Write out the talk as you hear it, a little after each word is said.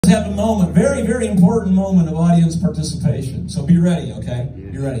have a moment, very, very important moment of audience participation. So be ready, okay?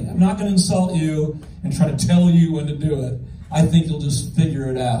 Be ready. I'm not going to insult you and try to tell you when to do it. I think you'll just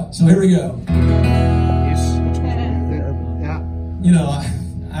figure it out. So here we go. You know,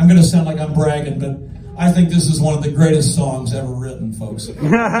 I'm going to sound like I'm bragging, but I think this is one of the greatest songs ever written, folks. This is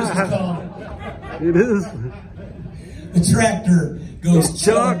called... It is. The tractor goes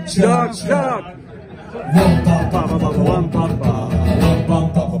chug, chug, chug.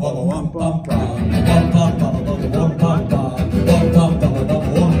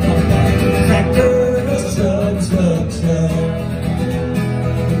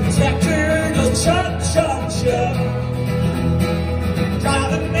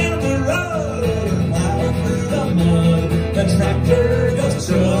 Driving down the road, plowing through the mud. The tractor goes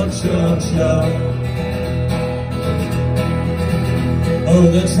chug, chug, chug. Oh,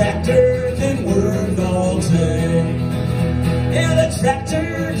 the tractor can work all day. Yeah, the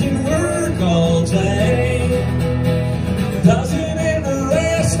tractor can work all day. It doesn't ever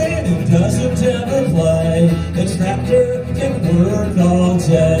rest and it doesn't ever play. The tractor can work all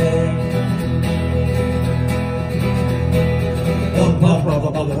day.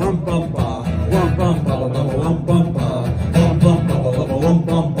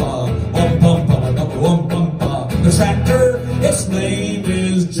 The tractor, its name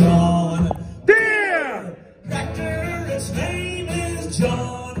is John. Deer! Tractor, its name is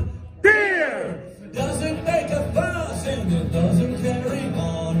John. Deer! Doesn't make a fuss and it doesn't carry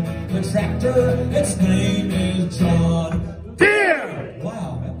on. The tractor, its name is John. Deer!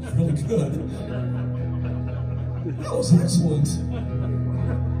 Wow, that was really good. That was excellent.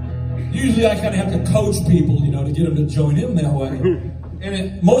 Usually I kind of have to coach people, you know, to get them to join in that way.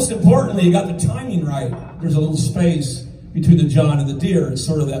 And most importantly, you got the timing right. There's a little space between the John and the deer. It's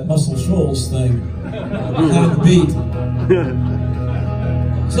sort of that Muscle Shoals thing. Kind of the beat.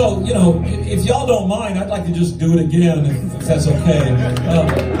 So, you know, if y'all don't mind, I'd like to just do it again, if that's okay.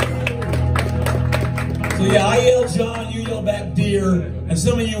 So yeah, I yell John, you yell back deer, and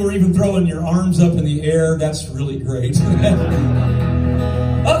some of you were even throwing your arms up in the air. That's really great.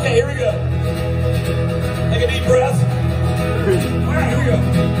 Okay, here we go. Take a deep breath. All right, here we go.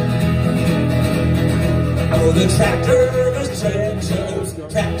 Oh, the tractor goes chug, chug.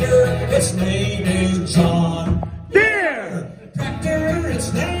 Tractor, its name is John. Deer! Tractor, its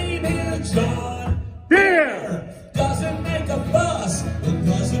name is John. Deer! Doesn't make a fuss, it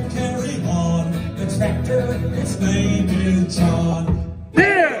doesn't carry on. The tractor, its name is John.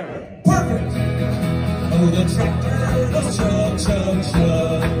 Deer! Perfect. Oh, the tractor goes chug, chug,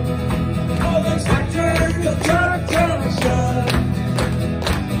 chug. Oh, the tractor goes chug, chug, chug.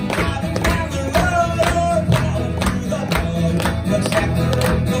 Driving down the road or plowing through the mud. The tractor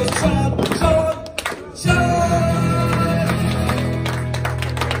goes chug, chug, chug.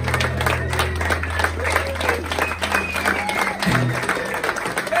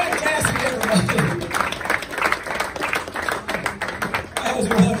 Fantastic, everybody. That was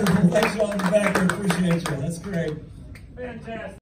wonderful. Thanks all in the back there. Appreciate you. That's great. Fantastic.